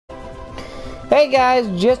Hey guys,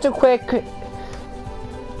 just a quick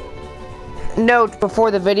note before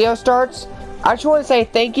the video starts. I just want to say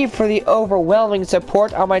thank you for the overwhelming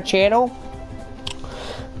support on my channel.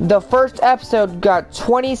 The first episode got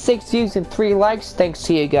 26 views and 3 likes thanks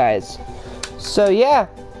to you guys. So yeah.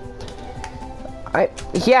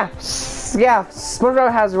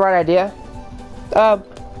 SpongeBob has the right idea.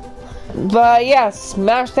 But yeah,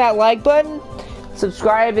 smash that like button.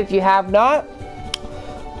 Subscribe if you have not.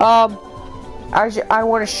 I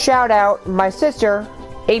want to shout out my sister,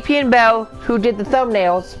 AP and Belle, who did the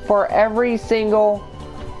thumbnails for every single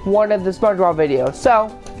one of the SpongeBob videos.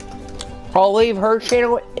 So, I'll leave her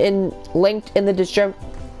channel linked in the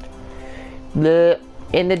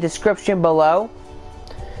description below.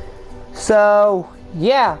 So,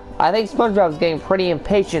 yeah, I think SpongeBob's getting pretty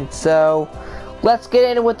impatient. So, let's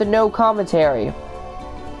get in with the no commentary.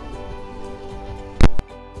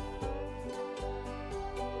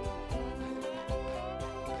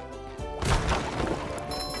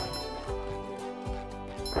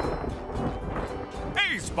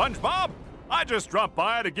 SpongeBob, I just dropped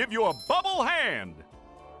by to give you a bubble hand.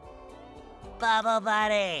 Bubble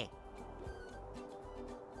buddy.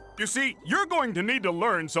 You see, you're going to need to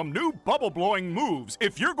learn some new bubble-blowing moves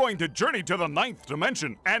if you're going to journey to the 9th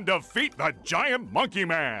dimension and defeat the giant monkey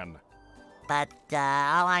man. But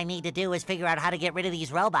all I need to do is figure out how to get rid of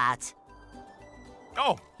these robots.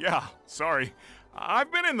 Oh, yeah, sorry.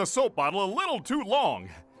 I've been in the soap bottle a little too long.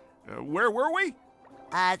 Where were we?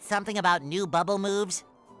 Something about new bubble moves?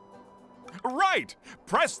 Right!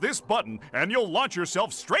 Press this button and you'll launch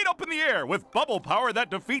yourself straight up in the air with bubble power that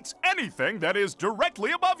defeats anything that is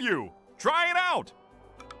directly above you. Try it out!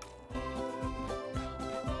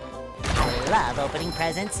 I love opening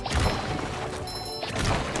presents.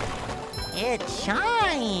 It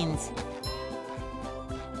shines!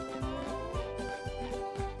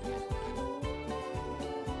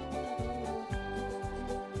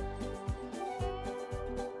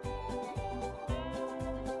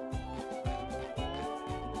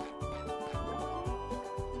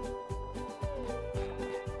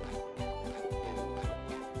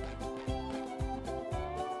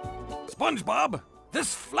 SpongeBob,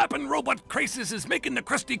 this flapping robot crisis is making the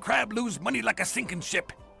Krusty Krab lose money like a sinking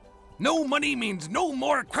ship. No money means no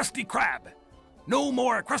more Krusty Krab. No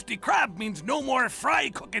more Krusty Krab means no more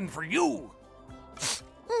fry cooking for you.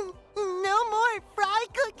 No more fry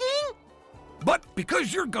cooking? But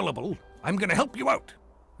because you're gullible, I'm gonna help you out.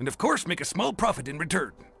 And of course make a small profit in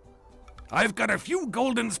return. I've got a few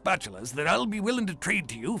golden spatulas that I'll be willing to trade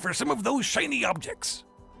to you for some of those shiny objects.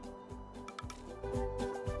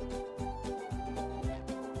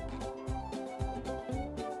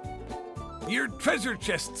 Your treasure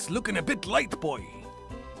chest's looking a bit light, boy.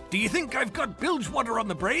 Do you think I've got bilge water on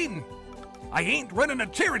the brain? I ain't running a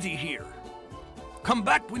charity here. Come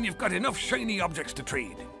back when you've got enough shiny objects to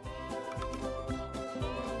trade.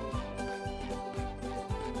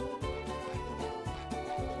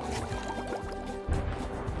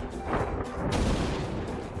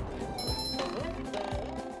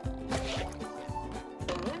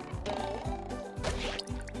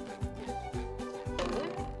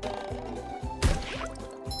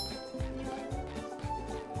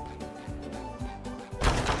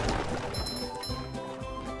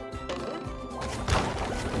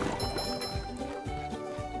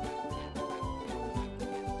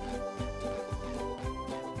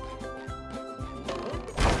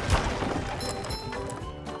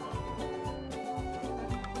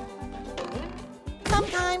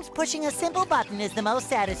 Sometimes pushing a simple button is the most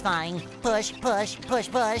satisfying. Push, push, push,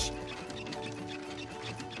 push.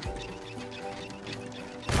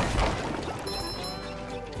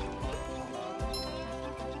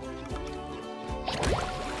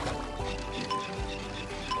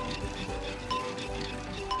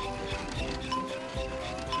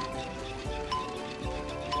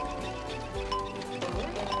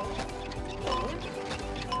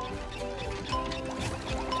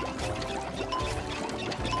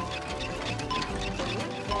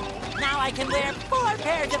 I can wear 4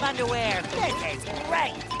 pairs of underwear. This is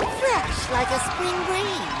great. Fresh like a spring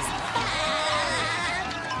breeze.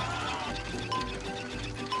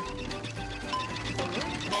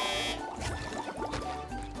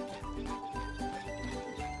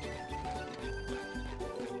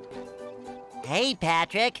 Hey,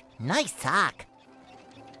 Patrick. Nice sock.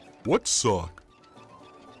 What sock?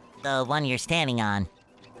 The one you're standing on.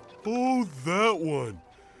 Oh, that one.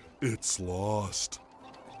 It's lost.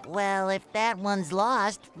 Well, if that one's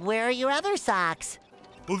lost, where are your other socks?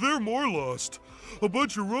 Oh, they're more lost. A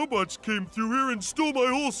bunch of robots came through here and stole my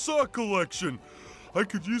whole sock collection. I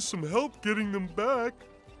could use some help getting them back.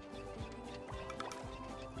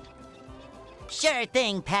 Sure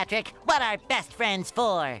thing, Patrick. What are best friends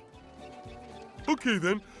for? Okay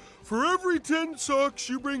then, for every 10 socks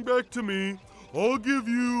you bring back to me, I'll give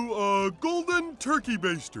you a golden turkey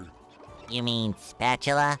baster. You mean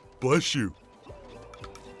spatula? Bless you.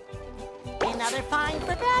 Another find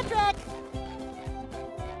for Patrick!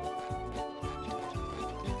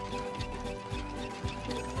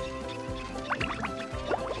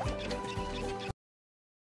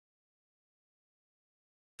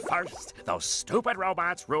 First, those stupid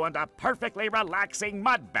robots ruined a perfectly relaxing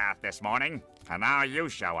mud bath this morning, and now you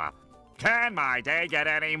show up. Can my day get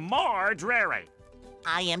any more dreary?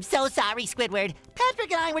 I am so sorry, Squidward.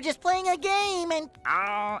 Patrick and I were just playing a game and...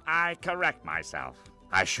 Oh, I correct myself.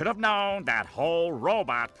 I should have known that whole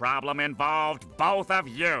robot problem involved both of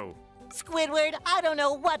you. Squidward, I don't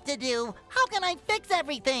know what to do. How can I fix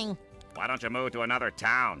everything? Why don't you move to another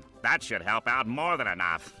town? That should help out more than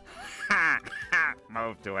enough.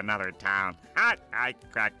 Move to another town. I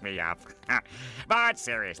cracked me up. But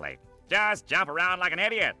seriously, just jump around like an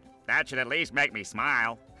idiot. That should at least make me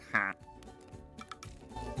smile. I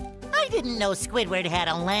didn't know Squidward had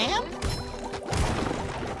a lamp.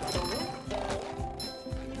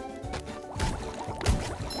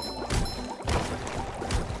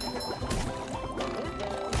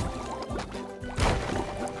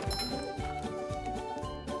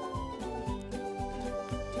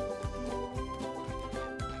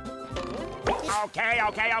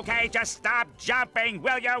 Okay, just stop jumping,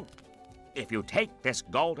 will you? If you take this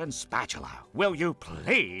golden spatula, will you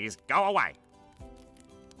please go away?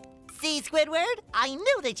 See, Squidward? I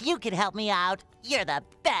knew that you could help me out. You're the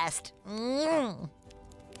best. Don't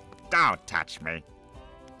touch me.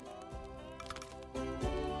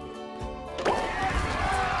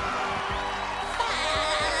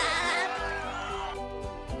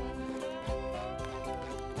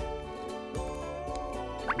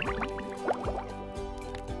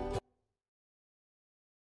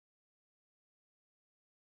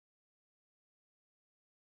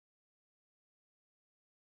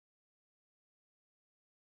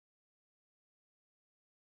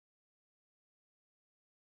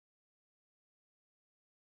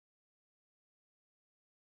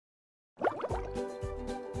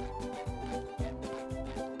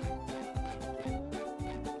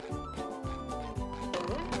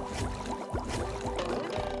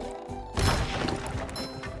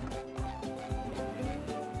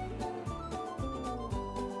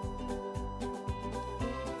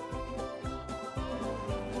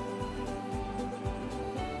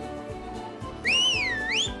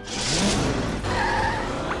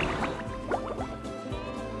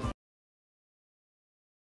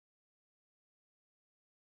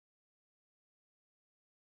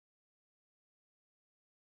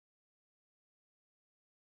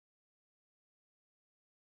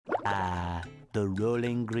 The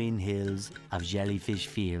rolling green hills of Jellyfish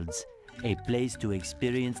Fields, a place to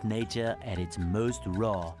experience nature at its most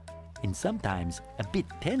raw, and sometimes a bit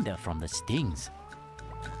tender from the stings.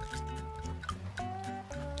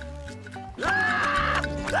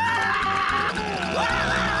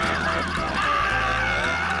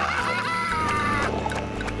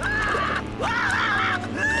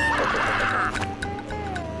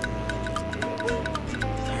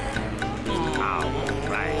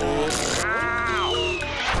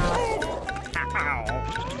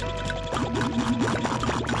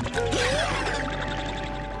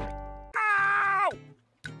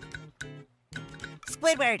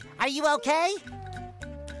 Squidward, are you okay?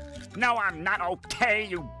 No, I'm not okay,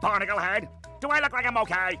 you barnacle head. Do I look like I'm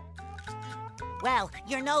okay? Well,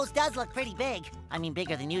 your nose does look pretty big. I mean,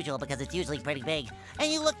 bigger than usual because it's usually pretty big.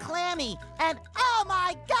 And you look clammy. And oh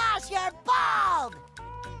my gosh, you're bald!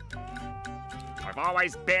 I've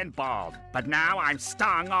always been bald, but now I'm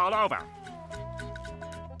stung all over.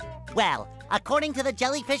 Well, according to the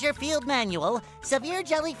Jellyfisher Field Manual, severe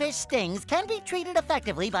jellyfish stings can be treated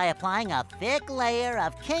effectively by applying a thick layer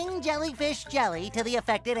of king jellyfish jelly to the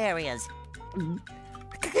affected areas.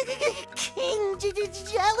 King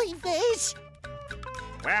jellyfish?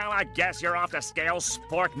 Well, I guess you're off to scale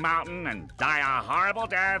Spork Mountain and die a horrible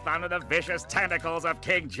death under the vicious tentacles of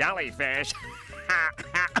King Jellyfish.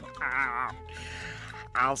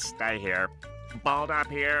 I'll stay here, balled up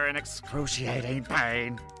here in excruciating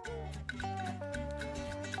pain.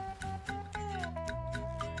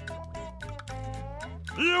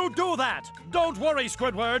 You do that! Don't worry,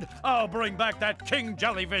 Squidward. I'll bring back that King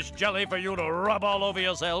Jellyfish jelly for you to rub all over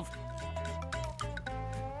yourself.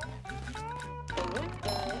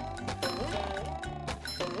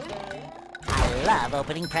 I love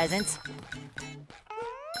opening presents.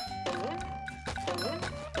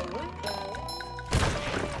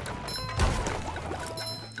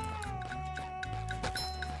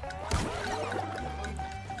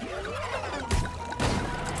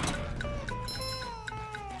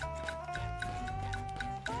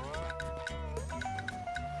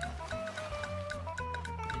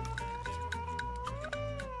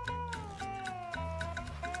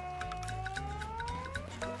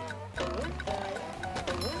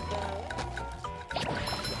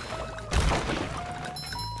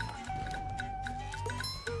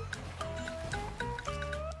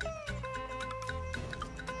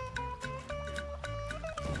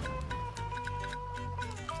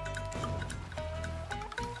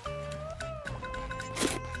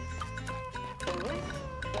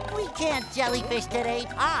 We can't jellyfish today.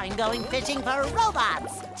 I'm going fishing for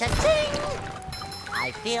robots. Cha-ching!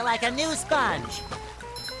 I feel like a new sponge.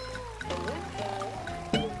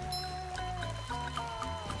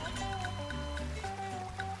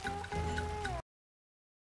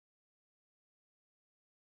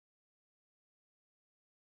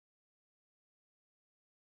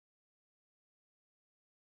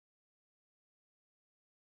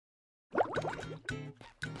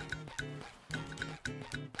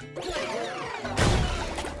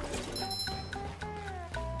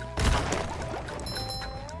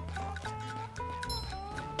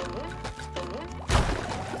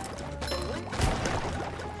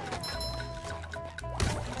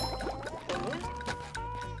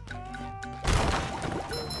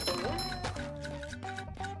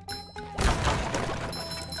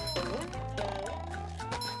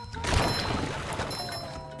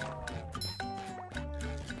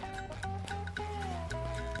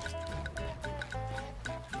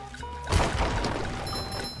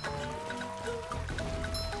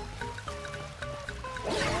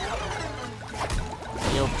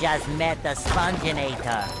 You've just met the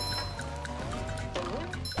Sponginator.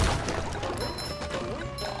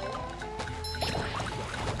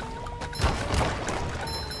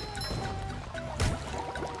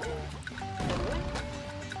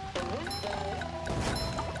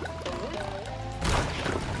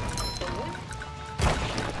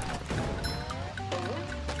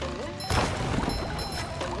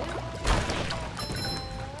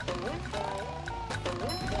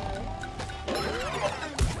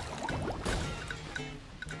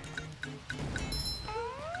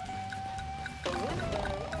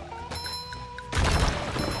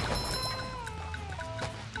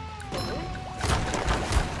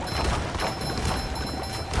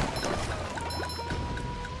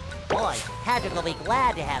 Boy, Patrick will be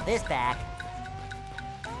glad to have this back.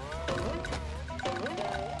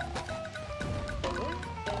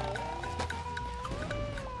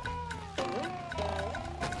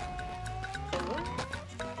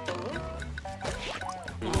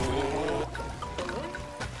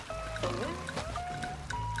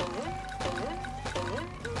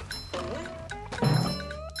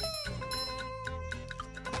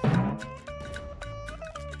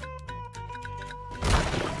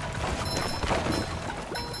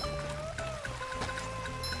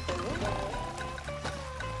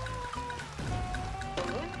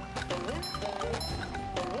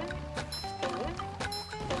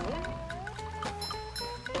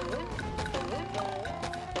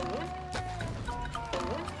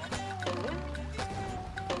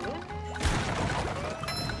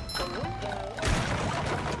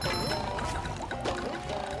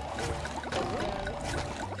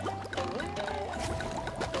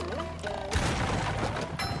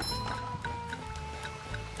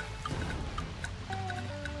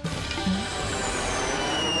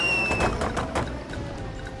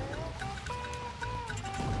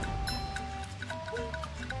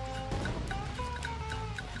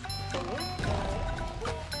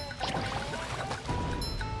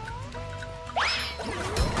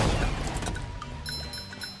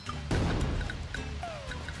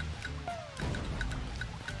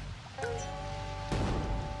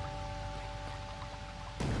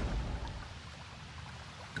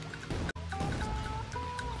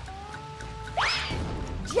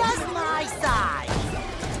 Just my size.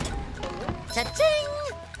 Cha-ching!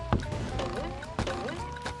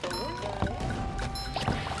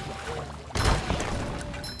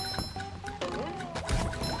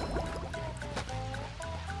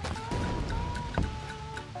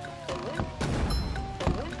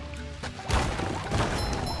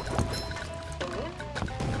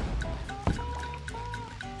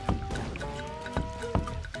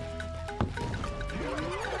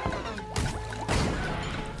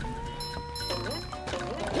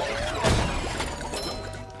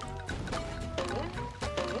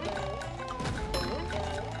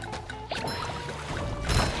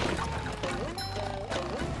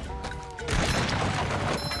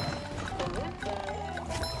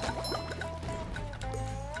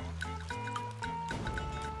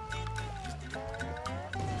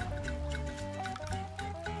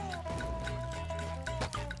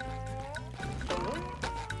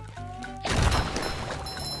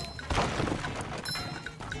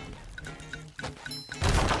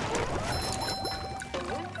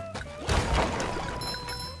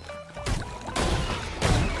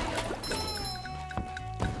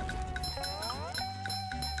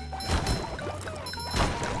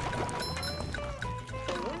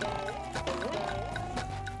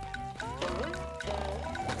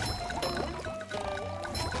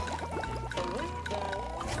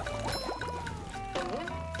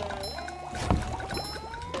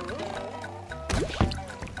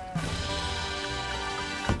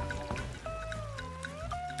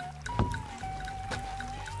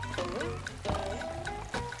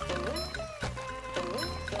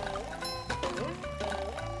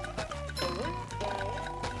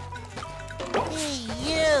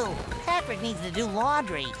 Dave needs to do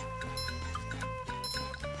laundry.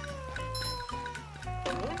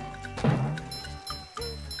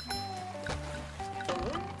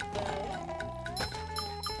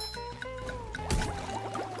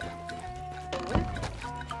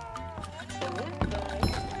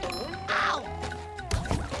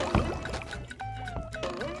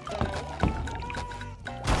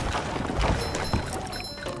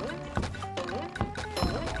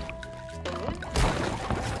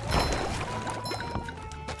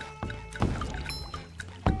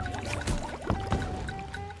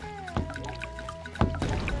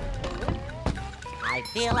 I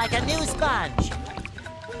feel like a new sponge.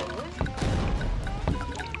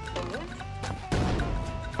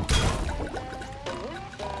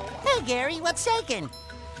 Hey, Gary, what's shaking?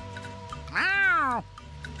 Meow.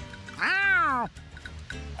 Meow.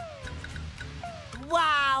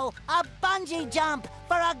 Wow, a bungee jump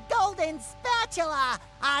for a golden spatula!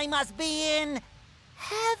 I must be in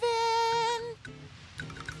heaven!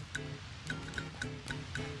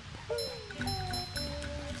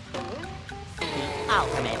 The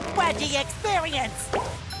ultimate wedgie experience!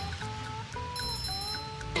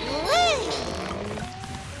 Whee!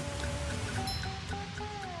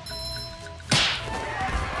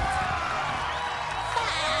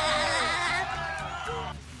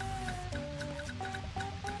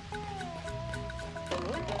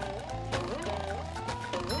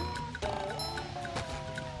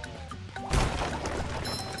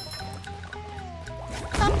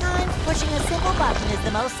 Sometimes pushing a simple button is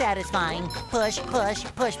the most satisfying. Push, push,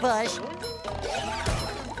 push, push.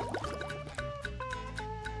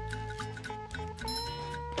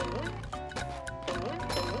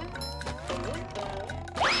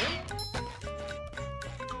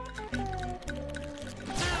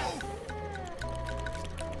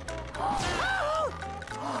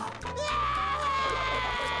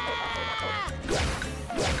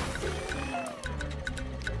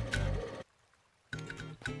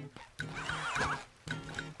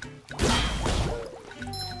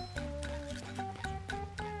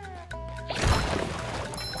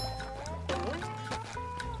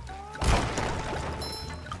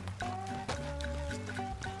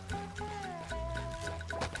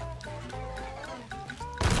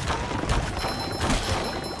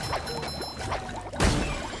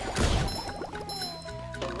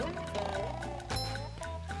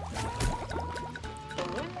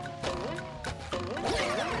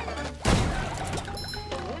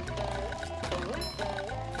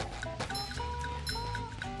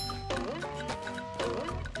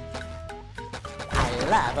 I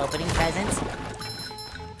love opening presents.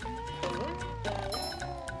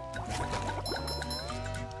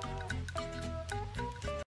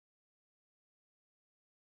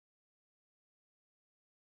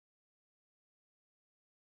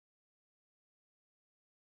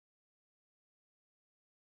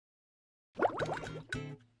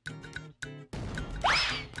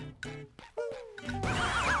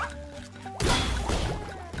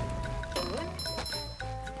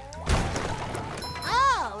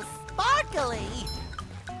 Oh, sparkly!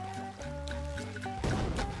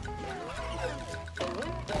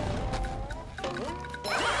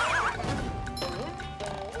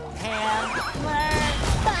 Hammer!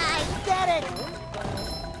 I get it!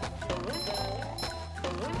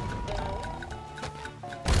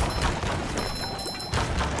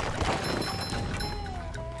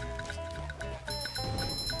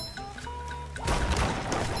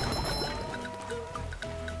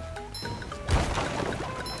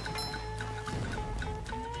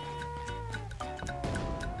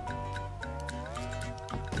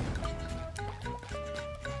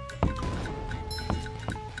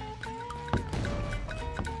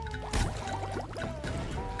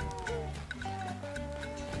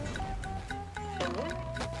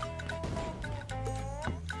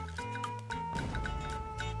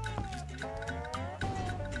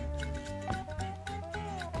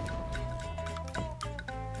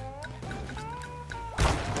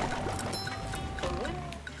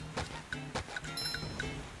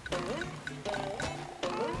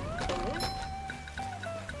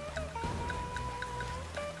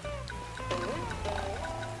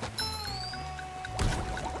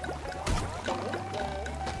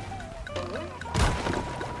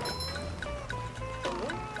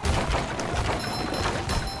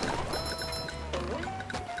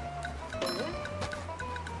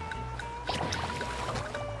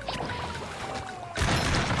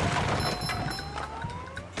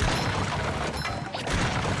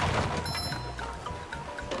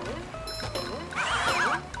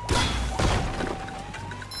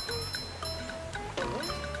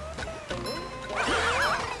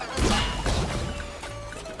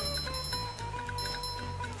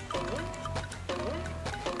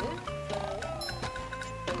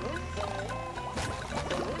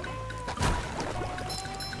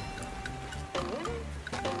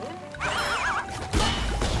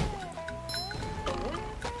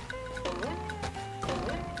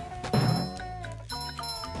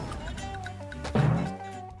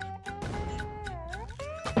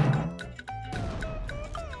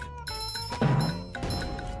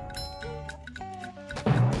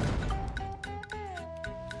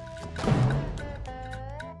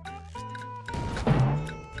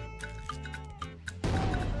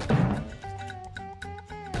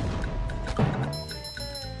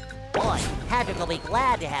 Patrick will be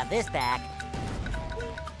glad to have this back.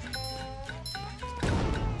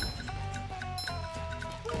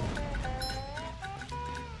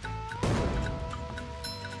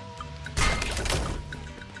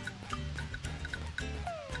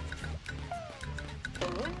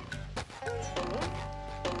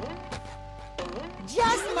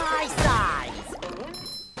 Just my size!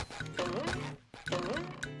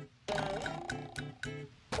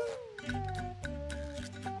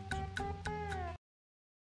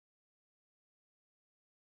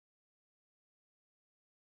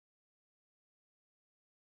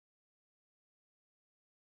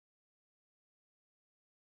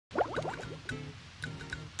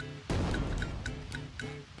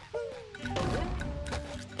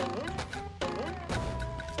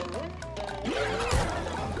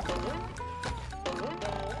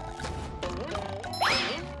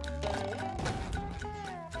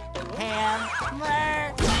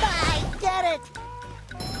 Hammer! I get it!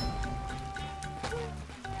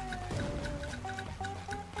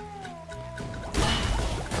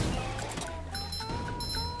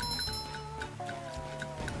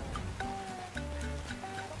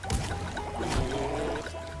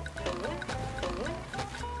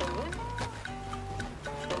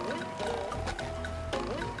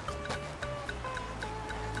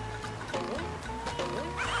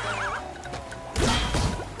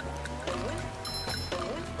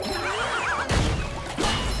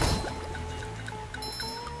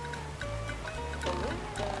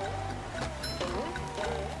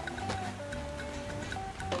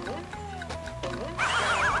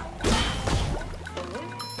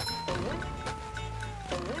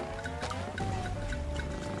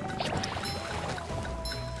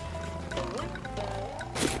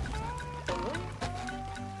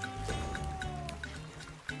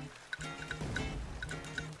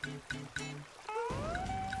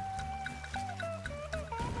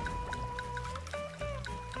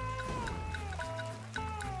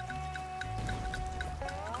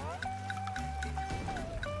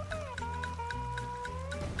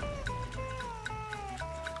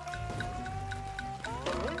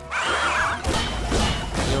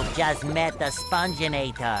 Just met the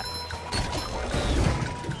Sponginator.